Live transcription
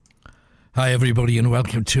Hi everybody and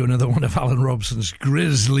welcome to another one of Alan Robson's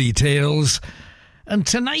Grisly Tales. And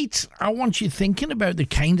tonight I want you thinking about the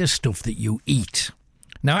kind of stuff that you eat.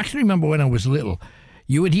 Now I can remember when I was little,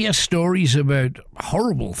 you would hear stories about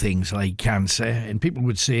horrible things like cancer, and people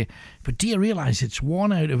would say, but do you realise it's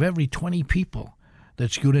 1 out of every 20 people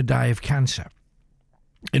that's going to die of cancer?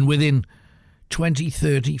 And within 20,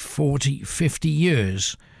 30, 40, 50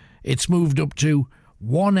 years, it's moved up to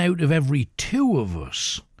 1 out of every 2 of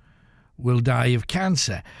us will die of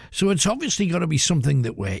cancer. So it's obviously got to be something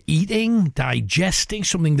that we're eating, digesting,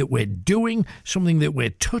 something that we're doing, something that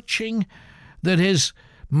we're touching that has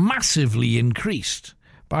massively increased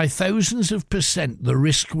by thousands of percent the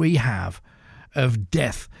risk we have of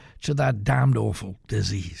death to that damned awful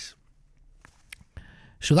disease.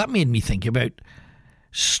 So that made me think about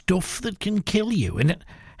stuff that can kill you and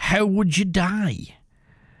how would you die?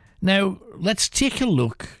 Now, let's take a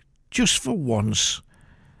look just for once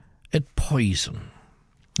at poison.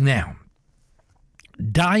 Now,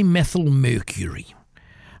 dimethylmercury.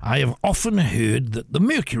 I have often heard that the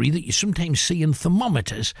mercury that you sometimes see in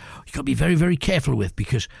thermometers, you've got to be very, very careful with,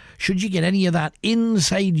 because should you get any of that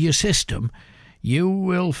inside your system, you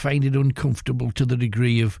will find it uncomfortable to the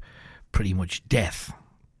degree of pretty much death.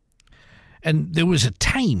 And there was a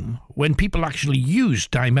time when people actually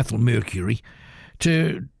used dimethylmercury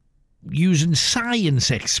to use in science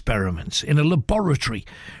experiments in a laboratory.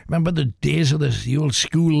 Remember the days of the old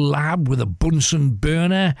school lab with a Bunsen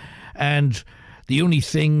burner, and the only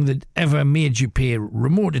thing that ever made you pay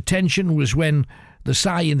remote attention was when the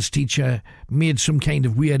science teacher made some kind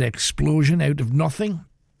of weird explosion out of nothing.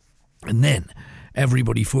 And then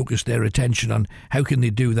everybody focused their attention on how can they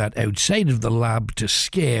do that outside of the lab to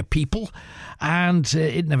scare people, and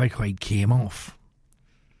it never quite came off.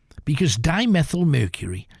 Because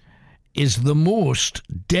dimethylmercury is the most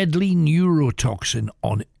deadly neurotoxin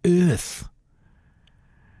on Earth.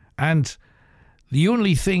 And the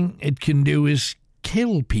only thing it can do is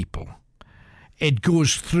kill people. It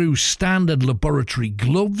goes through standard laboratory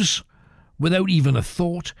gloves without even a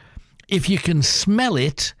thought. If you can smell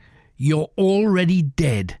it, you're already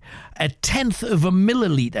dead. 1/10 of a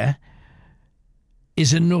milliliter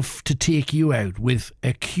is enough to take you out with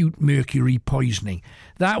acute mercury poisoning.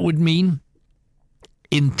 That would mean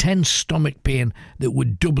intense stomach pain that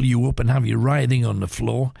would double you up and have you writhing on the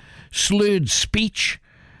floor, slurred speech,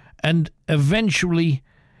 and eventually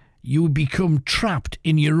you would become trapped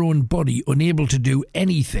in your own body, unable to do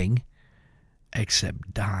anything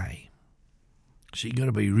except die. So you got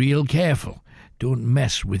to be real careful. Don't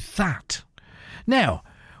mess with that. Now,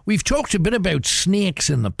 we've talked a bit about snakes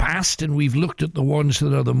in the past, and we've looked at the ones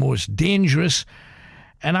that are the most dangerous,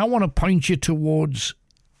 and I want to point you towards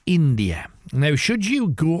India. Now, should you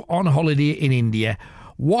go on holiday in India,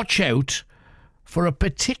 watch out for a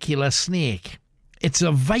particular snake. It's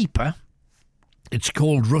a viper. It's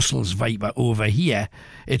called Russell's viper over here.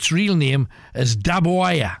 Its real name is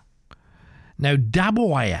daboia. Now,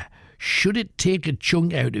 daboia, should it take a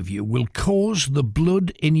chunk out of you, will cause the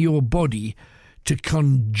blood in your body to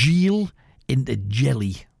congeal into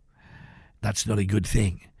jelly. That's not a good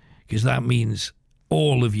thing, because that means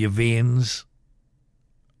all of your veins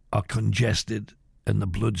are congested and the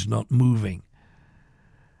blood's not moving.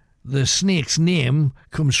 The snake's name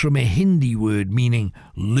comes from a Hindi word meaning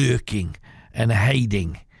lurking and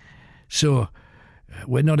hiding. So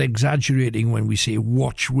we're not exaggerating when we say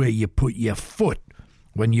watch where you put your foot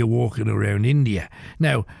when you're walking around India.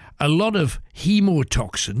 Now, a lot of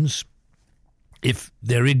hemotoxins, if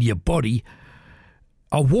they're in your body,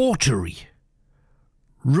 are watery.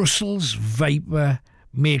 Russell's viper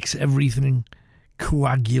makes everything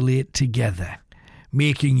coagulate together,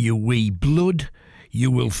 making you wee blood.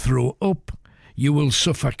 You will throw up. You will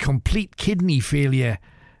suffer complete kidney failure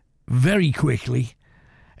very quickly.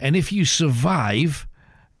 And if you survive,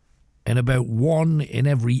 and about 1 in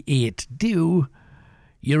every 8 do,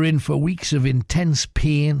 you're in for weeks of intense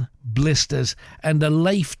pain, blisters, and a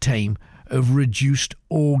lifetime of reduced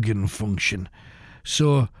organ function.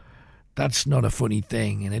 So that's not a funny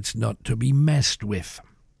thing, and it's not to be messed with.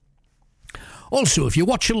 Also, if you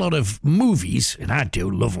watch a lot of movies, and I do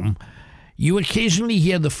love them, you occasionally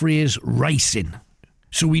hear the phrase ricin.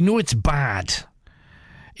 So we know it's bad.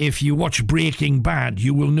 If you watch Breaking Bad,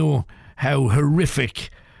 you will know how horrific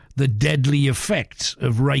the deadly effects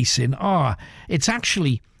of ricin are. It's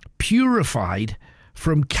actually purified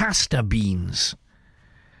from castor beans.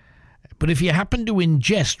 But if you happen to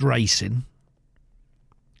ingest ricin,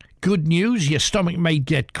 good news, your stomach might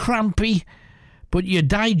get crampy, but your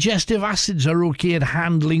digestive acids are okay at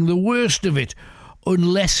handling the worst of it,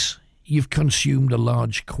 unless you've consumed a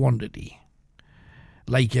large quantity.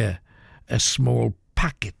 Like a a small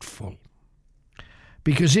packetful.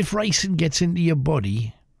 Because if ricin gets into your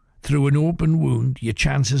body through an open wound, your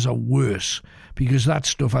chances are worse, because that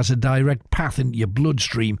stuff has a direct path into your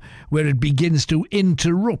bloodstream where it begins to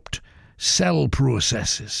interrupt cell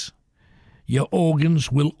processes. Your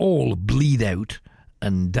organs will all bleed out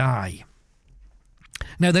and die.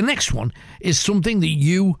 Now, the next one is something that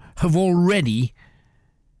you have already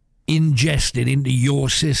ingested into your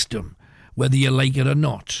system, whether you like it or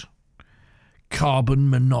not. Carbon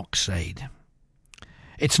monoxide.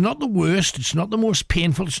 It's not the worst, it's not the most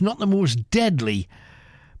painful, it's not the most deadly,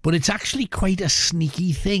 but it's actually quite a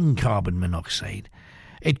sneaky thing, carbon monoxide.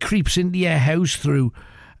 It creeps into your house through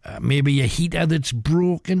maybe a heater that's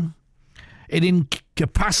broken. It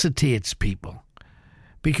incapacitates people,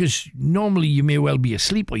 because normally you may well be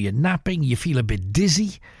asleep or you're napping, you feel a bit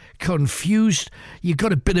dizzy, confused, you've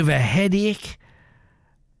got a bit of a headache,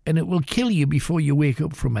 and it will kill you before you wake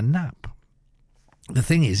up from a nap. The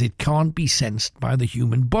thing is, it can't be sensed by the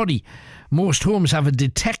human body. Most homes have a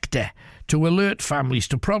detector to alert families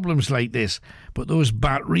to problems like this, but those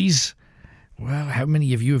batteries, well, how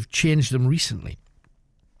many of you have changed them recently?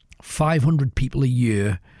 500 people a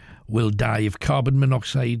year will die of carbon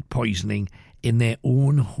monoxide poisoning in their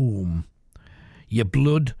own home. Your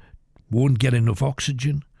blood won't get enough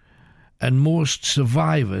oxygen, and most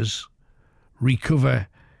survivors recover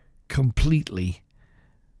completely,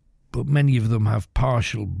 but many of them have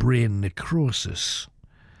partial brain necrosis,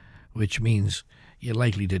 which means you're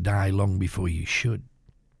likely to die long before you should.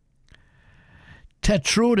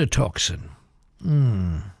 Tetrodotoxin.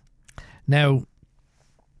 Now,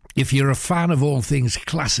 if you're a fan of all things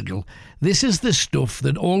classical, this is the stuff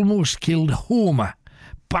that almost killed Homer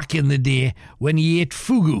back in the day when he ate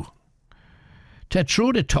fugu.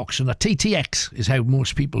 Tetrodotoxin, or TTX, is how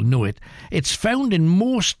most people know it. It's found in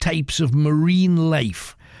most types of marine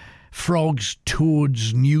life. Frogs,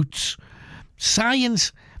 toads, newts.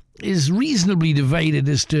 Science is reasonably divided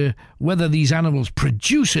as to whether these animals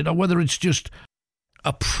produce it or whether it's just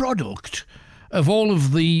a product of all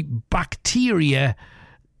of the bacteria,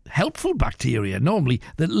 helpful bacteria normally,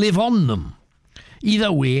 that live on them.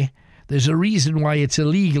 Either way, there's a reason why it's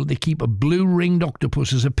illegal to keep a blue-ringed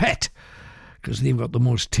octopus as a pet, because they've got the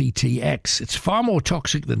most TTX. It's far more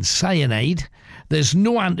toxic than cyanide. There's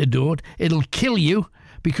no antidote. It'll kill you,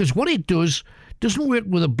 because what it does doesn't work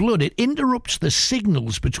with the blood. It interrupts the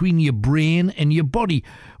signals between your brain and your body,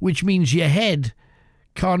 which means your head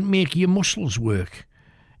can't make your muscles work.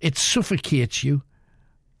 It suffocates you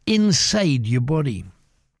inside your body.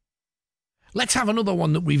 Let's have another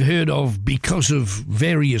one that we've heard of because of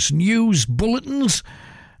various news bulletins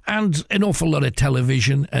and an awful lot of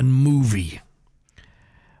television and movie.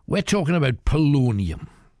 We're talking about polonium.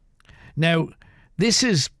 Now, this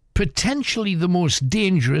is potentially the most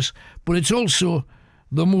dangerous, but it's also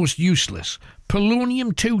the most useless.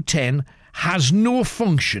 Polonium-210 has no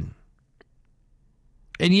function,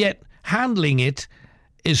 and yet handling it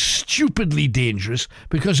is stupidly dangerous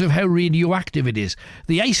because of how radioactive it is.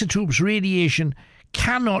 The isotope's radiation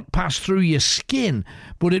cannot pass through your skin,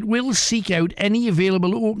 but it will seek out any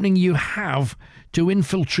available opening you have to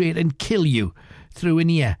infiltrate and kill you, through an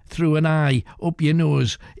ear, through an eye, up your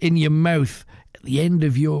nose, in your mouth, at the end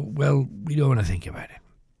of your, well, we don't want to think about it.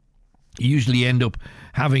 You usually end up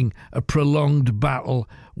having a prolonged battle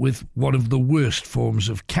with one of the worst forms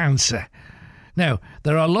of cancer. Now,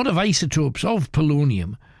 there are a lot of isotopes of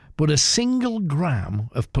polonium, but a single gram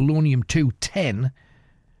of polonium-210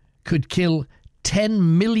 could kill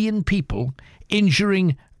 10 million people,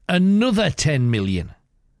 injuring another 10 million.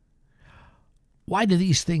 Why do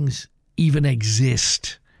these things even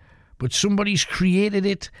exist? But somebody's created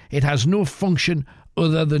it. It has no function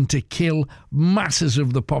other than to kill masses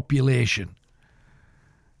of the population.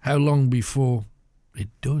 How long before it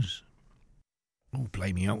does? Oh,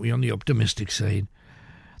 blimey, aren't we on the optimistic side?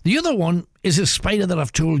 The other one is a spider that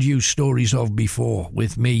I've told you stories of before,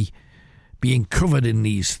 with me being covered in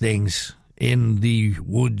these things in the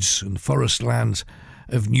woods and forest lands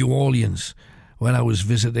of New Orleans when I was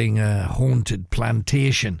visiting a haunted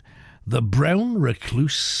plantation, the brown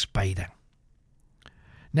recluse spider.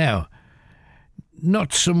 Now,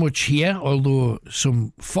 not so much here, although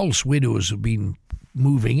some false widows have been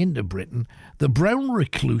moving into Britain. The brown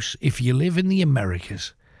recluse, if you live in the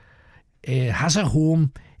Americas, has a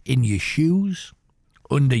home in your shoes,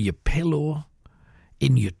 under your pillow,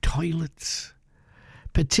 in your toilets,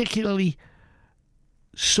 particularly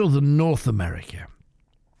southern North America.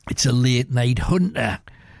 It's a late-night hunter,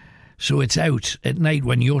 so it's out at night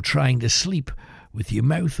when you're trying to sleep with your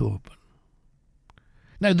mouth open.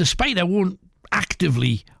 Now, the spider won't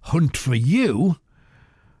actively hunt for you,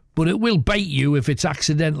 but it will bite you if it's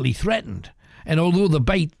accidentally threatened. And although the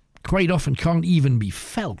bite quite often can't even be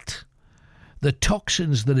felt, the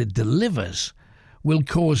toxins that it delivers will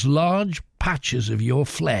cause large patches of your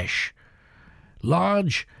flesh,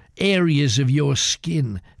 large areas of your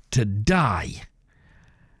skin to die.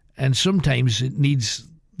 And sometimes it needs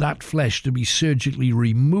that flesh to be surgically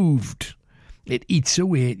removed. It eats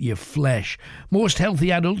away at your flesh. Most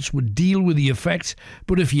healthy adults would deal with the effects,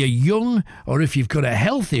 but if you're young or if you've got a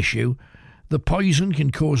health issue, the poison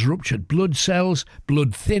can cause ruptured blood cells,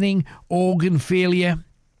 blood thinning, organ failure,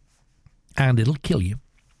 and it'll kill you.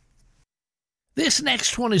 This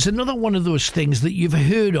next one is another one of those things that you've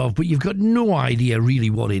heard of, but you've got no idea really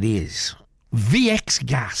what it is. VX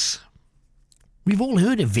gas. We've all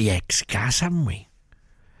heard of VX gas, haven't we?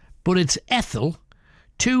 But it's ethyl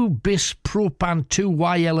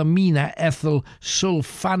 2-bis-propan-2-Y-L-amina ethyl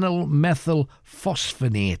sulfanyl methyl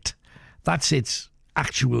phosphonate. That's its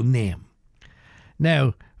actual name.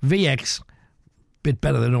 Now, VX, bit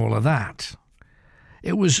better than all of that.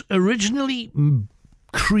 It was originally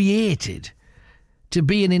created to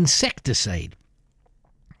be an insecticide.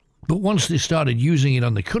 But once they started using it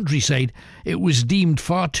on the countryside, it was deemed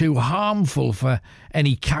far too harmful for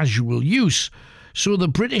any casual use. So the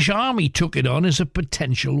British Army took it on as a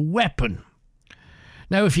potential weapon.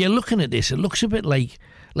 Now, if you're looking at this, it looks a bit like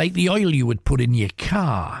the oil you would put in your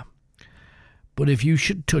car. But if you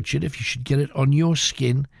should touch it, if you should get it on your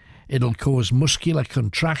skin, it'll cause muscular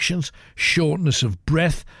contractions, shortness of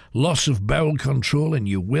breath, loss of bowel control, and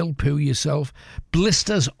you will poo yourself,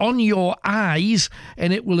 blisters on your eyes,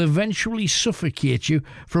 and it will eventually suffocate you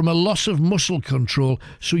from a loss of muscle control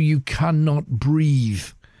so you cannot breathe.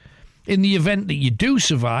 In the event that you do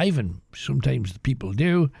survive, and sometimes the people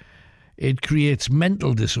do, it creates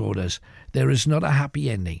mental disorders. There is not a happy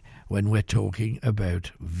ending when we're talking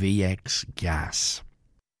about VX gas.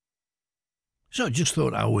 So I just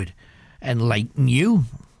thought I would enlighten you,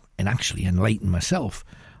 and actually enlighten myself,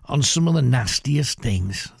 on some of the nastiest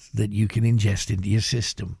things that you can ingest into your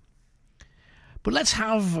system. But let's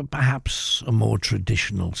have perhaps a more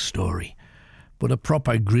traditional story, but a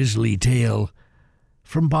proper grisly tale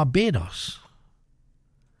from Barbados.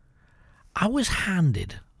 I was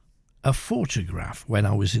handed a photograph when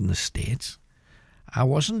I was in the States. I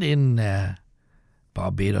wasn't in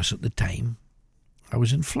Barbados at the time. I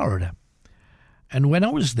was in Florida. And when I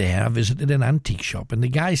was there, I visited an antique shop, and the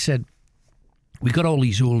guy said, "We got all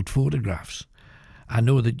these old photographs. I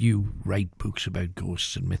know that you write books about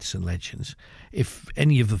ghosts and myths and legends. If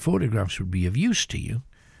any of the photographs would be of use to you,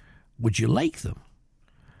 would you like them?"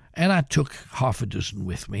 And I took half a dozen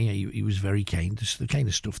with me. He was very kind. This is the kind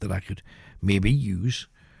of stuff that I could maybe use.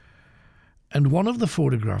 And one of the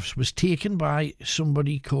photographs was taken by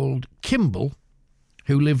somebody called Kimball,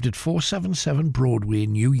 who lived at 477 Broadway,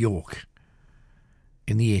 New York,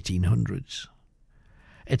 in the 1800s.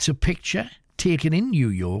 It's a picture taken in New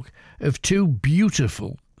York of two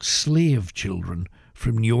beautiful slave children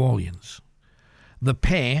from New Orleans. The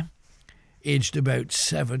pair, aged about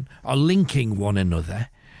 7, are linking one another,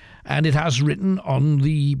 and it has written on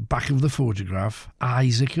the back of the photograph,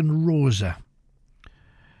 Isaac and Rosa.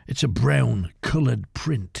 It's a brown coloured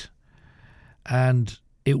print, and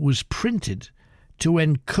it was printed to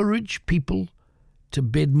encourage people to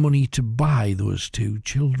bid money to buy those two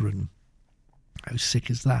children. How sick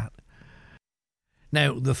is that?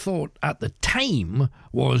 Now, the thought at the time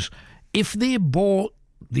was, if they bought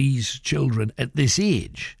these children at this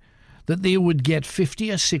age, that they would get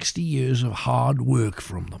 50 or 60 years of hard work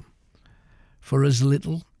from them for as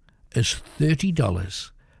little as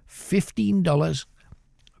 $30, $15,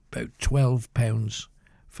 about £12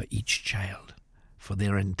 for each child for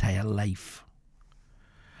their entire life.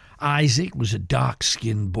 Isaac was a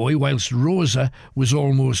dark-skinned boy, whilst Rosa was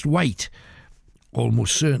almost white,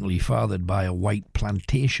 almost certainly fathered by a white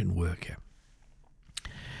plantation worker.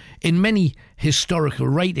 In many historical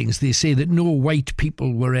writings, they say that no white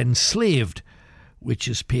people were enslaved, which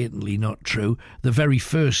is patently not true. The very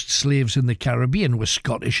first slaves in the Caribbean were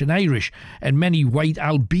Scottish and Irish, and many white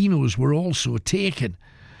albinos were also taken.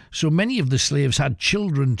 So many of the slaves had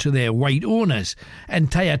children to their white owners.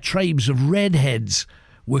 Entire tribes of redheads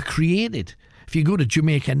were created. If you go to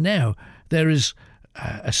Jamaica now, there is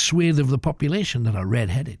a swathe of the population that are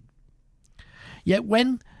red-headed. Yet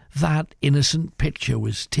when that innocent picture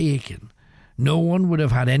was taken, no one would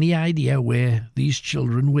have had any idea where these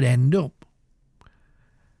children would end up.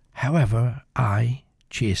 However, I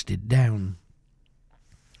chased it down.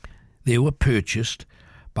 They were purchased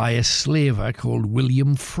by a slaver called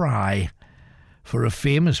William Fry for a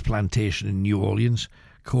famous plantation in New Orleans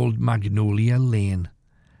called Magnolia Lane.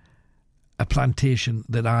 a plantation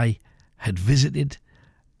that I had visited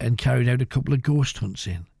and carried out a couple of ghost hunts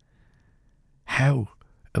in. How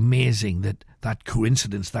amazing that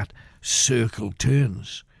coincidence, that circle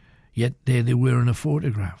turns. Yet there they were in a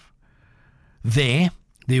photograph. There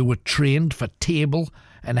they were trained for table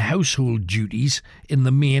and household duties in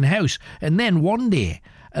the main house. And then one day,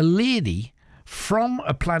 a lady from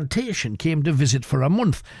a plantation came to visit for a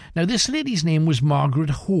month. Now, this lady's name was Margaret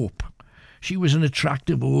Hope. She was an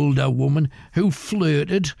attractive older woman who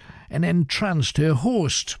flirted and entranced her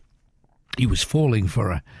host. He was falling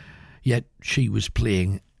for her, yet she was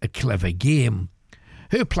playing a clever game.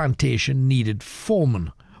 Her plantation needed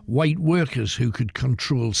foremen, white workers who could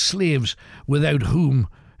control slaves, without whom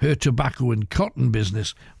her tobacco and cotton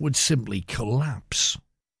business would simply collapse.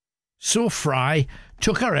 So Fry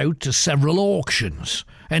took her out to several auctions,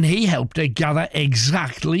 and he helped her gather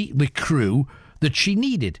exactly the crew that she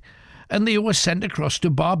needed, and they were sent across to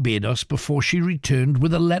Barbados before she returned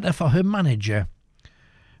with a letter for her manager.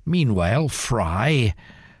 Meanwhile, Fry,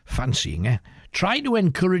 fancying her, tried to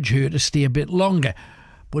encourage her to stay a bit longer,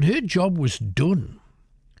 but her job was done.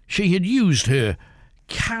 She had used her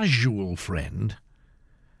casual friend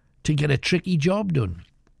to get a tricky job done.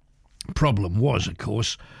 Problem was, of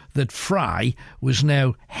course, that Fry was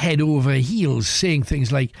now head over heels, saying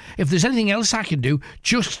things like, "If there's anything else I can do,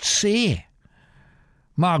 just say."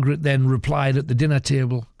 Margaret then replied at the dinner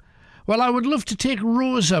table, "Well, I would love to take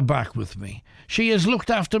Rosa back with me. She has looked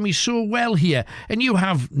after me so well here, and you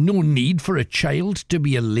have no need for a child to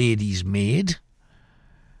be a lady's maid."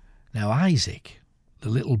 Now Isaac, the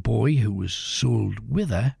little boy who was sold with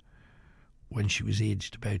her when she was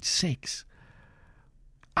aged about 6,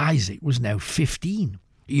 Isaac was now 15.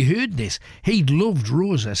 He heard this. He'd loved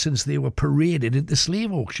Rosa since they were paraded at the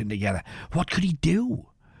slave auction together. What could he do?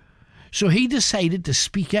 So he decided to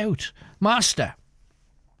speak out. "Master,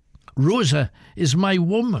 Rosa is my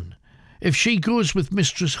woman. If she goes with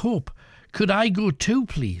Mistress Hope, could I go too,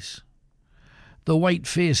 please?" The white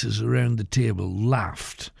faces around the table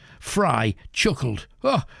laughed. Fry chuckled.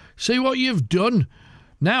 "Oh, see what you've done?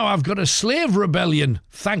 Now I've got a slave rebellion,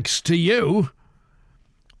 thanks to you."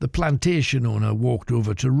 The plantation owner walked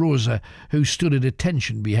over to Rosa, who stood at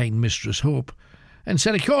attention behind Mistress Hope, and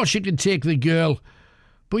said, "Of course you can take the girl,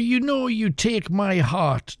 but you know you take my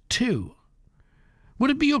heart too. Would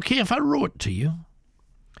it be okay if I wrote to you?"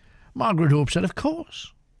 Margaret Hope said, "Of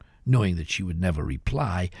course." Knowing that she would never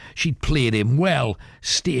reply, she'd played him well,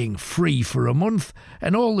 staying free for a month,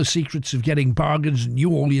 and all the secrets of getting bargains in New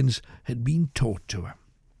Orleans had been taught to her.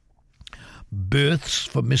 Berths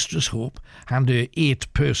for Mistress Hope and her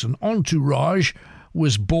 8-person entourage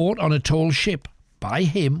was bought on a tall ship by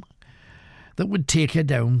him that would take her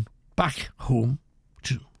down back home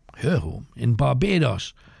to her home in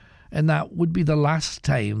Barbados, and that would be the last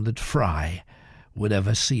time that Fry would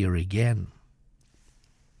ever see her again.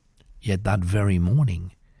 Yet that very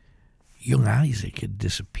morning, young Isaac had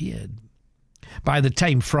disappeared. By the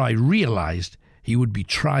time Fry realized he would be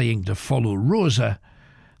trying to follow Rosa,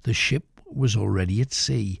 the ship was already at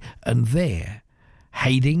sea, and there,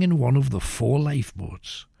 hiding in one of the 4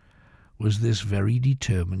 lifeboats, was this very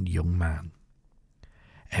determined young man.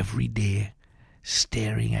 Every day,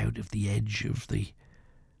 staring out of the edge of the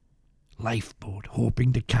lifeboat,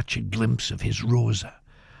 hoping to catch a glimpse of his Rosa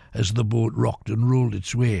as the boat rocked and rolled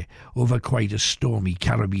its way over quite a stormy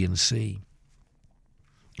Caribbean sea.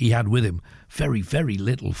 He had with him very, very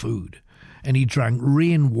little food, and he drank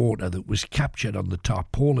rainwater that was captured on the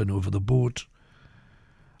tarpaulin over the boat.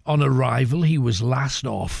 On arrival, he was last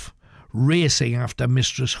off, racing after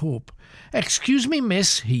Mistress Hope. "Excuse me,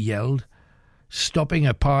 miss," he yelled, stopping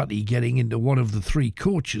a party getting into one of the 3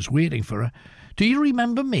 coaches waiting for her. "Do you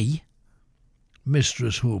remember me?"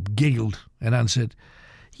 Mistress Hope giggled and answered,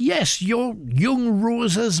 "Yes, you're young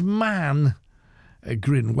Rosa's man." A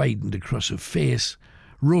grin widened across her face.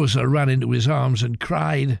 Rosa ran into his arms and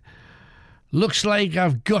cried, "Looks like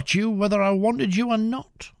I've got you whether I wanted you or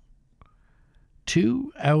not."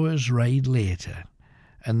 2 hours' ride later,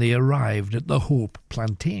 and they arrived at the Hope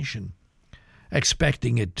plantation.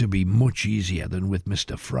 Expecting it to be much easier than with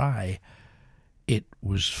Mr. Fry, it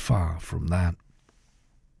was far from that.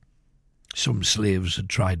 Some slaves had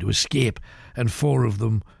tried to escape, and 4 of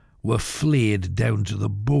them were flayed down to the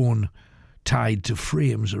bone, tied to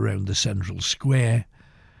frames around the central square.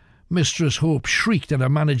 Mistress Hope shrieked at her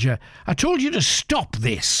manager, "I told you to stop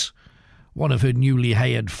this!" One of her newly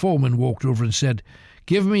hired foremen walked over and said,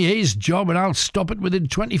 "Give me his job and I'll stop it within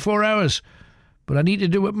 24 hours, but I need to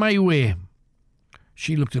do it my way."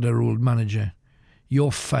 She looked at her old manager.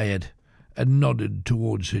 "You're fired," and nodded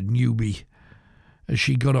towards her newbie. As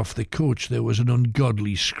she got off the coach, there was an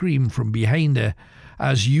ungodly scream from behind her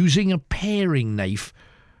as, using a paring knife,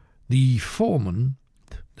 the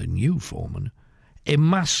new foreman,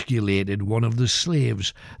 emasculated one of the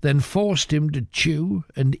slaves, then forced him to chew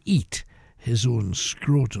and eat his own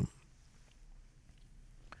scrotum.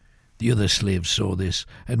 The other slaves saw this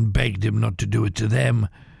and begged him not to do it to them.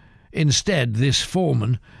 Instead, this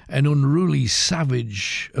foreman, an unruly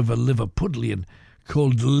savage of a Liverpudlian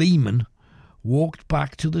called Lehman, walked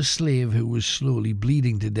back to the slave who was slowly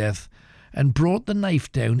bleeding to death and brought the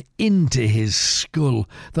knife down into his skull.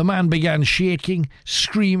 The man began shaking,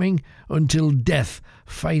 screaming, until death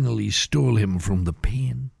finally stole him from the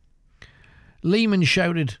pain. Lehman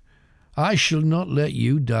shouted, "I shall not let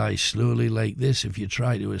you die slowly like this if you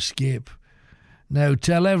try to escape. Now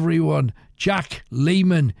tell everyone Jack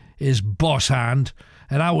Lehman is boss hand,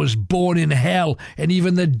 and I was born in hell, and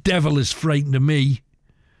even the devil is frightened of me."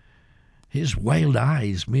 His wild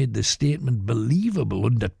eyes made the statement believable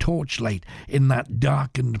under torchlight in that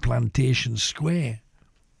darkened plantation square.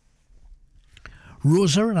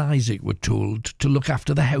 Rosa and Isaac were told to look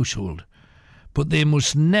after the household, but they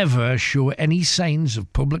must never show any signs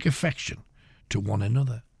of public affection to one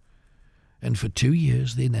another. And for 2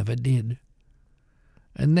 years they never did.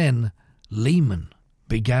 And then Lehman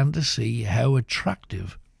began to see how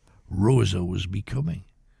attractive Rosa was becoming.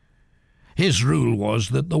 His rule was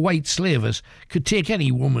that the white slavers could take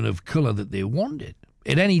any woman of colour that they wanted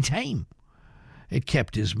at any time. It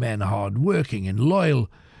kept his men hard-working and loyal,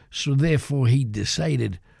 so therefore he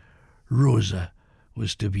decided Rosa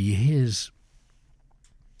was to be his.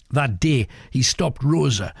 That day he stopped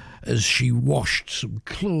Rosa as she washed some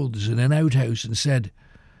clothes in an outhouse and said,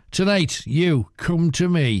 "Tonight you come to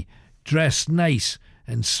me, dressed nice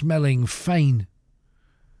and smelling fine."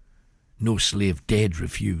 No slave dared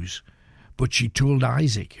refuse, but she told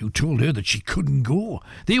Isaac, who told her that she couldn't go.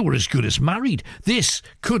 They were as good as married. This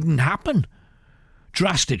couldn't happen.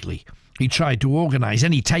 Drastically, he tried to organise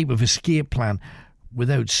any type of escape plan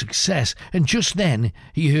without success, and just then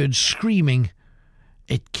he heard screaming.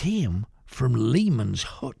 It came from Lehman's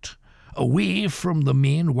hut, away from the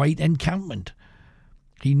main white encampment.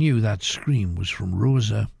 He knew that scream was from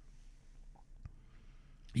Rosa.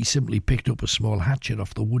 He simply picked up a small hatchet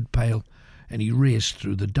off the woodpile and he raced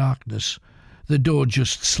through the darkness. The door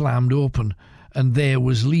just slammed open, and there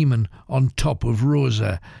was Lehman on top of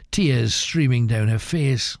Rosa, tears streaming down her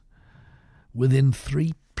face. Within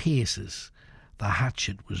 3 paces, the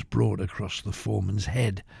hatchet was brought across the foreman's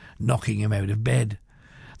head, knocking him out of bed.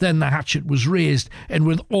 Then the hatchet was raised, and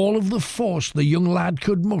with all of the force the young lad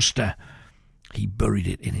could muster, he buried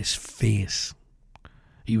it in his face.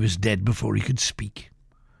 He was dead before he could speak.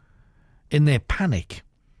 In their panic,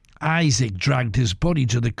 Isaac dragged his body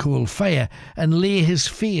to the coal fire and lay his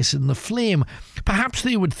face in the flame. Perhaps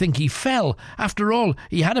they would think he fell. After all,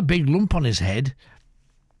 he had a big lump on his head.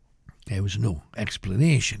 There was no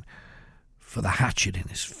explanation for the hatchet in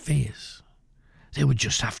his face. They would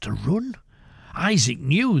just have to run. Isaac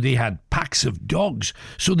knew they had packs of dogs,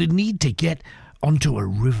 so they'd need to get onto a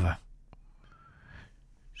river.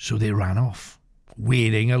 So they ran off,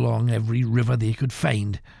 wading along every river they could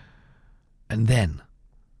find. And then,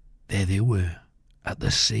 there they were, at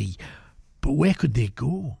the sea. But where could they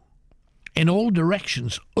go? In all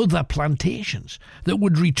directions, other plantations that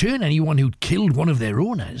would return anyone who'd killed one of their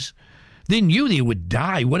owners. They knew they would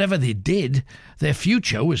die, whatever they did. Their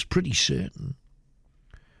future was pretty certain.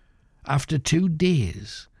 After 2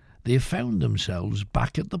 days, they found themselves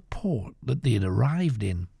back at the port that they had arrived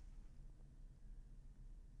in.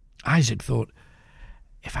 Isaac thought,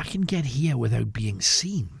 if I can get here without being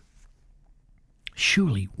seen,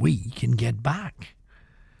 surely we can get back.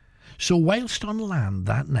 So whilst on land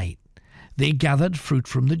that night, they gathered fruit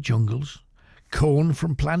from the jungles, corn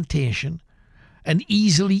from plantation, and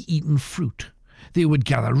easily eaten fruit. They would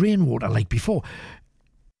gather rainwater like before.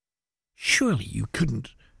 Surely you couldn't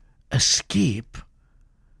escape,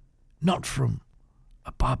 not from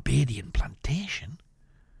a Barbadian plantation.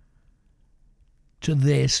 To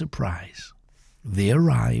their surprise, they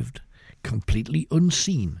arrived, completely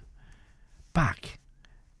unseen, back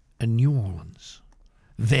in New Orleans.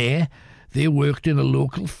 There, they worked in a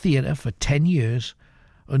local theatre for 10 years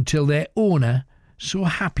until their owner, so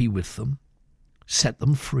happy with them, set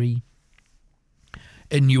them free.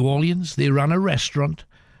 In New Orleans, they ran a restaurant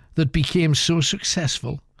that became so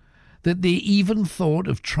successful that they even thought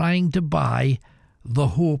of trying to buy the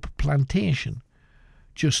Hope Plantation,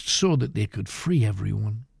 just so that they could free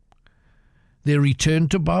everyone. They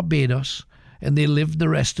returned to Barbados, and they lived the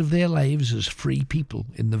rest of their lives as free people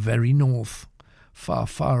in the very north, far,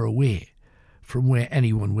 far away from where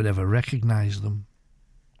anyone would ever recognize them.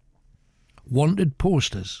 wanted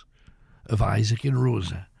posters of Isaac and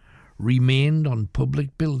Rosa remained on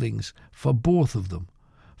public buildings for both of them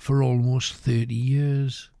for almost 30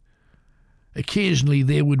 years. Occasionally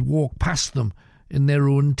they would walk past them in their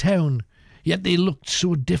own town, yet they looked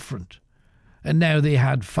so different. And now they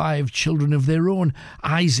had 5 children of their own,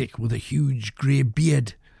 Isaac with a huge grey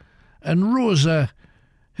beard, and Rosa,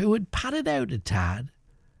 who had padded out a tad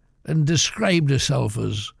and described herself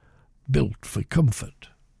as built for comfort.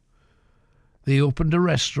 They opened a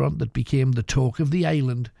restaurant that became the talk of the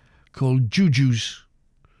island, called Juju's.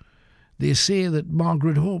 They say that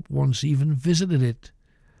Margaret Hope once even visited it,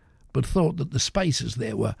 but thought that the spices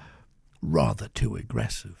there were rather too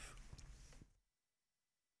aggressive.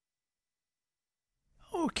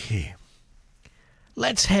 Okay,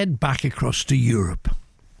 let's head back across to Europe,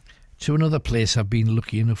 to another place I've been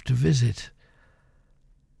lucky enough to visit,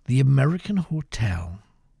 the American Hotel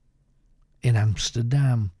in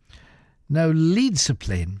Amsterdam. Now,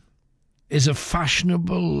 Leidseplein is a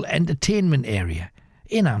fashionable entertainment area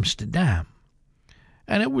in Amsterdam,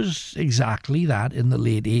 and it was exactly that in the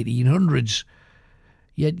late 1800s.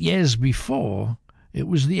 Yet years before, it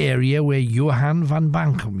was the area where Johann van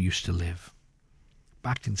Bankum used to live,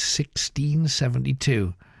 back in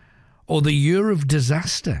 1672, or the year of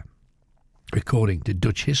disaster. According to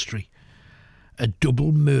Dutch history, a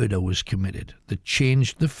double murder was committed that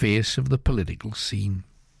changed the face of the political scene.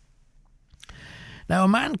 Now, a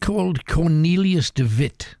man called Cornelius de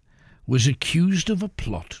Witt was accused of a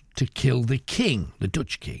plot to kill the king, the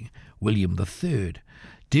Dutch king, William III.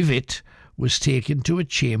 De Witt was taken to a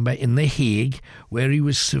chamber in The Hague where he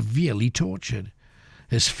was severely tortured.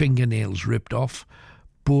 His fingernails ripped off,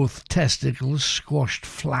 both testicles squashed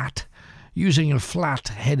flat, using a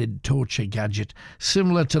flat-headed torture gadget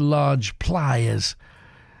similar to large pliers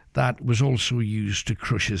that was also used to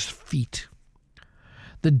crush his feet.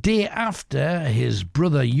 The day after, his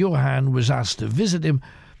brother Johann was asked to visit him,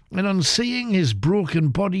 and on seeing his broken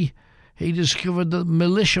body, he discovered that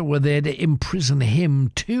militia were there to imprison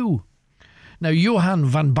him too. Now, Johann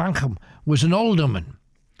van Bankum was an alderman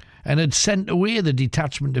and had sent away the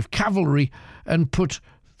detachment of cavalry and put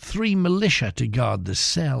 3 militia to guard the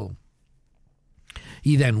cell.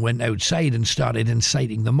 He then went outside and started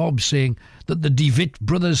inciting the mob, saying that the De Witt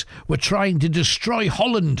brothers were trying to destroy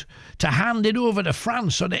Holland to hand it over to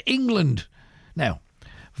France or to England. Now,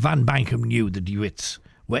 Van Bankum knew the De Witts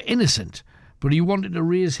were innocent, but he wanted to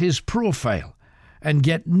raise his profile and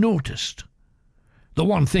get noticed. The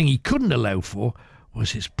one thing he couldn't allow for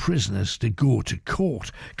was his prisoners to go to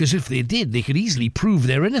court, because if they did, they could easily prove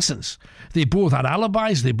their innocence. They both had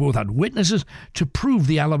alibis, they both had witnesses to prove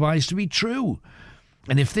the alibis to be true.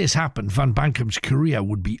 And if this happened, Van Bankum's career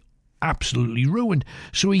would be absolutely ruined.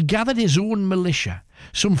 So he gathered his own militia,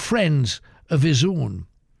 some friends of his own,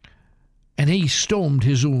 and he stormed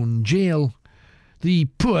his own jail. The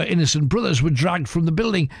poor innocent brothers were dragged from the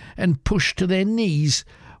building and pushed to their knees,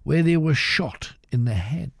 where they were shot in the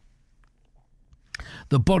head.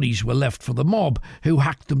 The bodies were left for the mob, who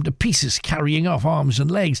hacked them to pieces, carrying off arms and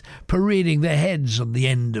legs, parading their heads on the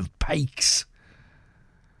end of pikes.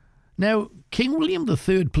 Now, King William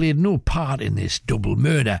III played no part in this double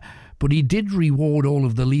murder, but he did reward all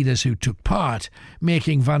of the leaders who took part,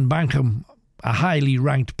 making Van Bankum a highly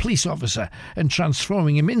ranked police officer and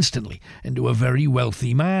transforming him instantly into a very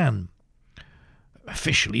wealthy man.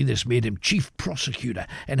 Officially, this made him chief prosecutor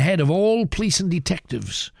and head of all police and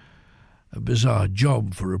detectives. A bizarre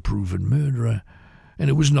job for a proven murderer, and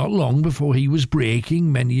it was not long before he was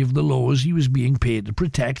breaking many of the laws he was being paid to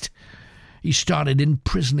protect. He started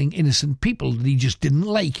imprisoning innocent people that he just didn't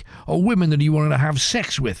like, or women that he wanted to have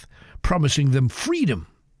sex with, promising them freedom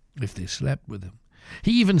if they slept with him.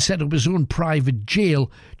 He even set up his own private jail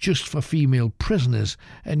just for female prisoners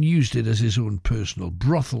and used it as his own personal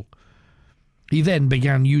brothel. He then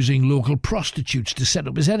began using local prostitutes to set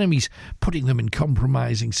up his enemies, putting them in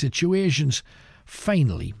compromising situations.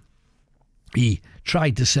 Finally, he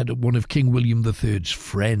tried to set up one of King William III's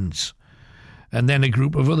friends, and then a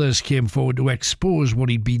group of others came forward to expose what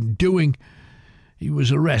he'd been doing. He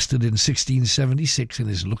was arrested in 1676 in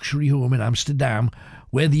his luxury home in Amsterdam,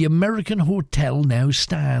 where the American Hotel now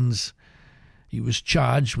stands. He was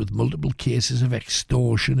charged with multiple cases of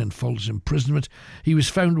extortion and false imprisonment. He was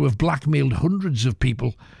found to have blackmailed hundreds of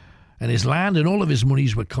people, and his land and all of his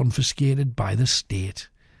monies were confiscated by the state.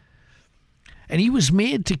 And he was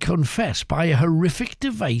made to confess by a horrific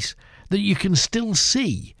device that you can still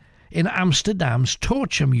see in Amsterdam's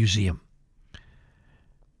torture museum.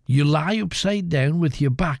 You lie upside down with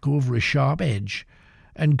your back over a sharp edge,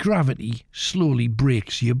 and gravity slowly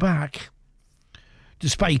breaks your back.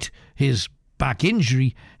 Despite his back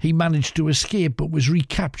injury, he managed to escape but was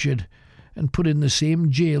recaptured and put in the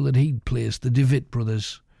same jail that he'd placed the DeWitt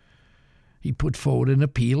brothers. He put forward an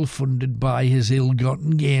appeal funded by his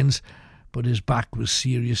ill-gotten gains, but his back was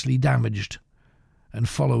seriously damaged, and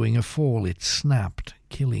following a fall it snapped,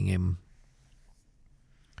 killing him.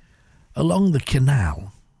 Along the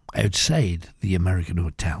canal, outside the American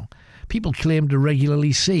Hotel, people claimed to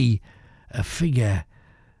regularly see a figure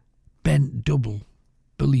bent double,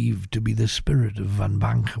 believed to be the spirit of Van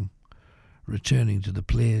Bankum, returning to the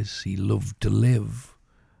place he loved to live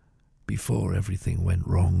before everything went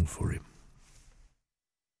wrong for him.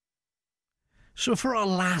 So for our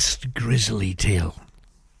last grisly tale,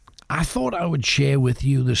 I thought I would share with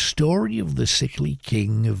you the story of the sickly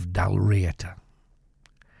king of Dalriata.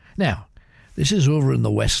 Now, this is over in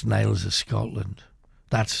the Western Isles of Scotland.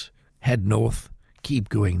 That's head north, keep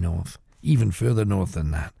going north, even further north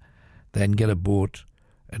than that. Then get a boat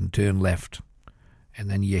and turn left, and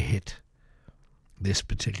then you hit this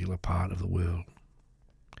particular part of the world.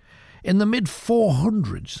 In the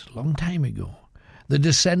mid-400s, long time ago, the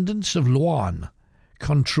descendants of Loan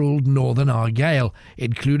controlled northern Argyll,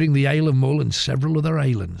 including the Isle of Mull and several other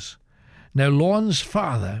islands. Now, Loan's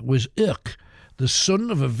father was Urk, the son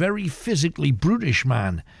of a very physically brutish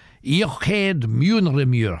man, Eochaid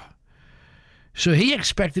Muirnrimur. So he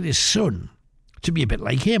expected his son to be a bit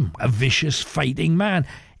like him, a vicious fighting man.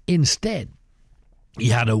 Instead, he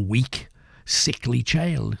had a weak, sickly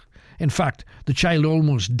child. In fact, the child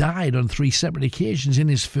almost died on 3 separate occasions in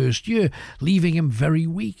his first year, leaving him very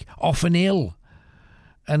weak, often ill,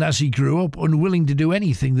 and as he grew up, unwilling to do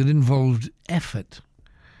anything that involved effort.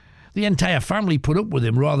 The entire family put up with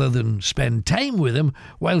him rather than spend time with him,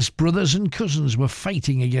 whilst brothers and cousins were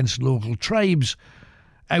fighting against local tribes,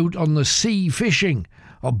 out on the sea fishing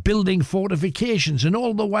or building fortifications, and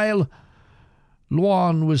all the while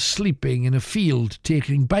Loan was sleeping in a field,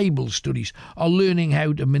 taking Bible studies or learning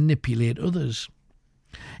how to manipulate others.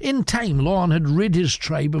 In time, Loan had rid his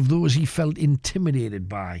tribe of those he felt intimidated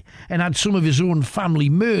by and had some of his own family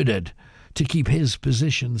murdered to keep his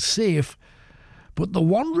position safe. But the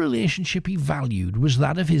one relationship he valued was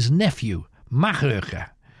that of his nephew, Machurcha.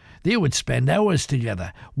 They would spend hours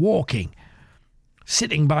together, walking,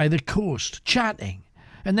 sitting by the coast, chatting,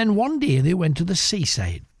 and then one day they went to the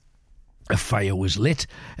seaside. A fire was lit,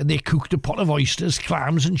 and they cooked a pot of oysters,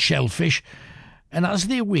 clams and shellfish, and as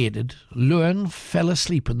they waited, Loan fell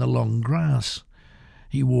asleep in the long grass.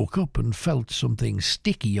 He woke up and felt something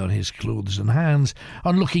sticky on his clothes and hands.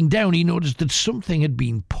 On looking down, he noticed that something had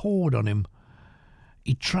been poured on him.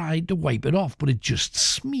 He tried to wipe it off, but it just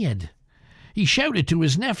smeared. He shouted to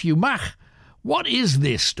his nephew, "Mach, what is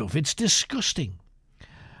this stuff? It's disgusting."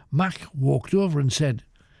 Mach walked over and said,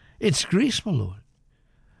 "It's grease, my lord."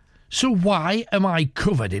 "So why am I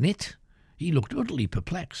covered in it?" He looked utterly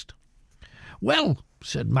perplexed. "Well,"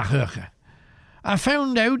 said Machurcha, "I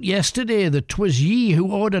found out yesterday that 'twas ye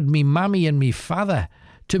who ordered me mammy and me father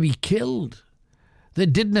to be killed. They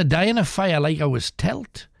didna die in a fire like I was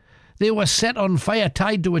telt. They were set on fire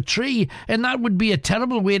tied to a tree, and that would be a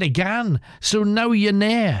terrible way to gan, so now you're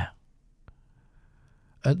near."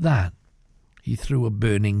 At that, he threw a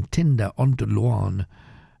burning tinder onto Loan,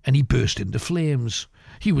 and he burst into flames.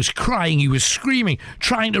 He was crying, he was screaming,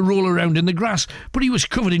 trying to roll around in the grass, but he was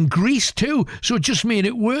covered in grease too, so it just made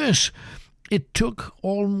it worse. It took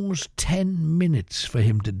almost 10 minutes for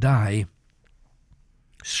him to die,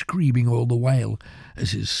 screaming all the while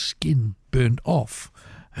as his skin burnt off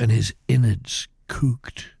and his innards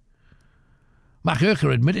cooked.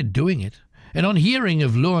 Machurcha admitted doing it, and on hearing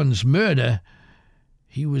of Loan's murder,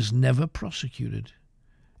 he was never prosecuted.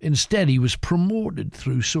 Instead, he was promoted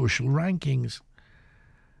through social rankings.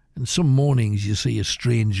 And some mornings you see a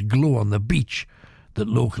strange glow on the beach that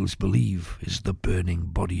locals believe is the burning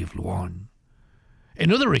body of Loan.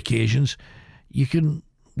 In other occasions, you can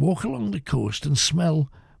walk along the coast and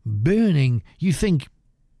smell burning. You think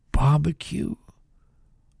barbecue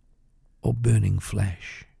or burning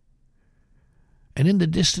flesh. And in the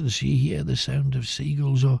distance you hear the sound of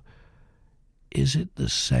seagulls, or is it the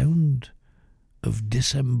sound of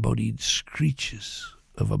disembodied screeches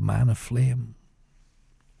of a man aflame?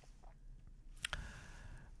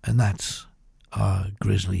 And that's our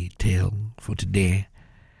grisly tale for today.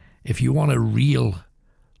 If you want a real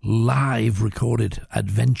live recorded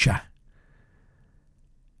adventure,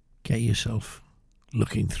 get yourself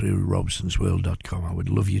looking through robsonsworld.com. I would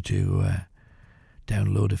love you to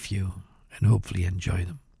download a few and hopefully enjoy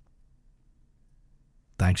them.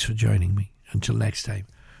 Thanks for joining me. Until next time,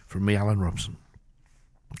 from me, Alan Robson,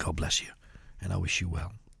 God bless you, and I wish you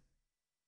well.